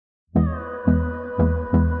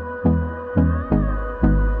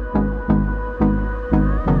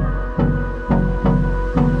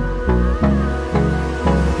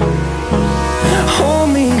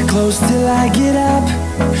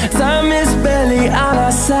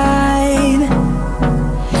side.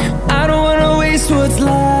 I don't wanna waste what's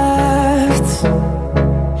left.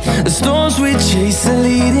 The storms we chase are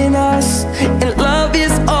leading us, and love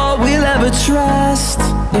is all we'll ever trust.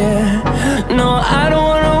 Yeah, no, I don't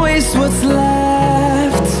wanna waste what's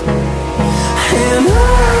left. And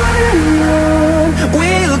on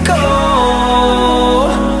we'll go,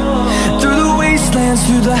 through the wastelands,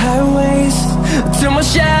 through the highways, till my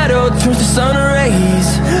shadow turns to sun rays.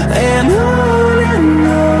 And on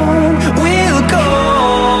we'll go,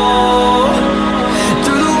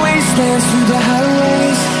 through the wastelands, through the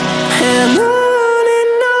highways, and on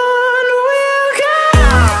we'll go.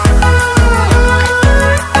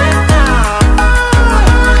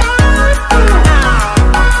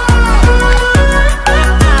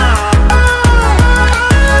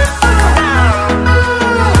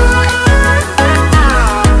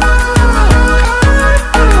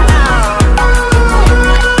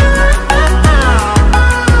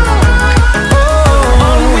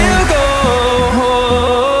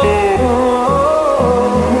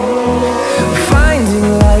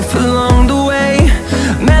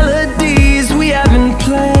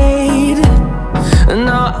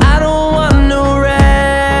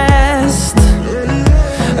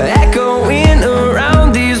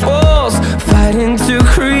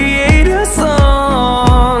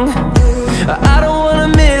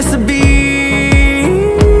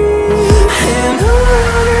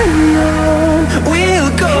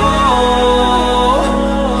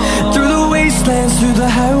 Through the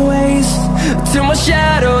highways, till my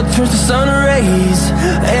shadow turns to sun rays.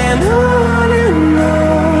 And on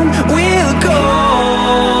we'll go,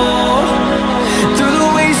 through the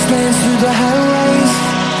wastelands, through the highways,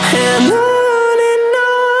 and on we'll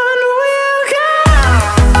go.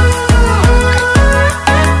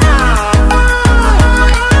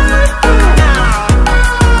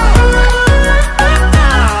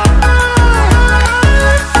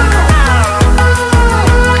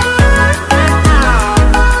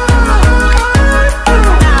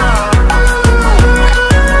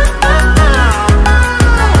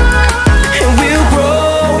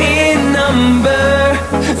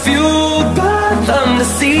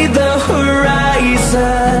 See the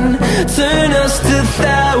horizon, turn us to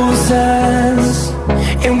thousands,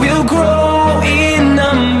 and we'll grow in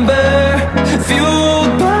number,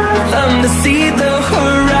 fueled by them. To see the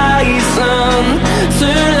horizon,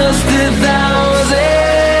 turn us to thousands,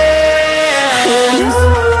 and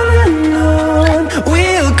on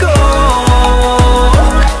we'll go,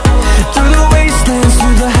 through the wastelands,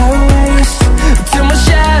 through the highways, till my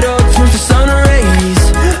shadow turns to sun rays.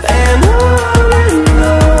 And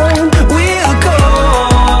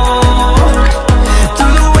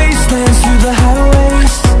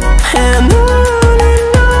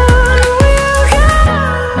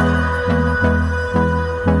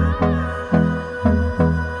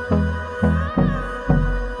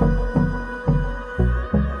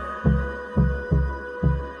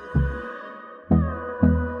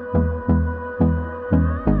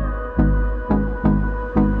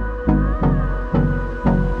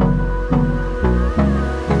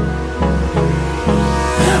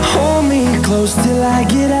close till I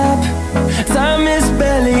get up, time is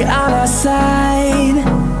barely on our side.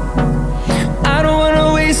 I don't wanna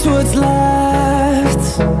waste what's left.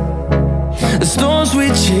 The storms we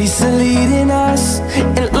chase are leading us,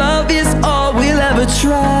 and love is all we'll ever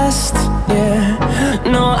trust. Yeah,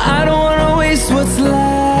 no, I don't wanna waste what's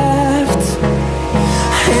left.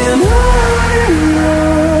 And on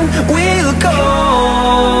we'll go,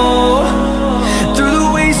 through the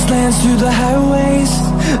wastelands, through the highways,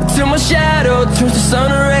 till my shadow turns to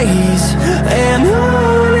sun rays.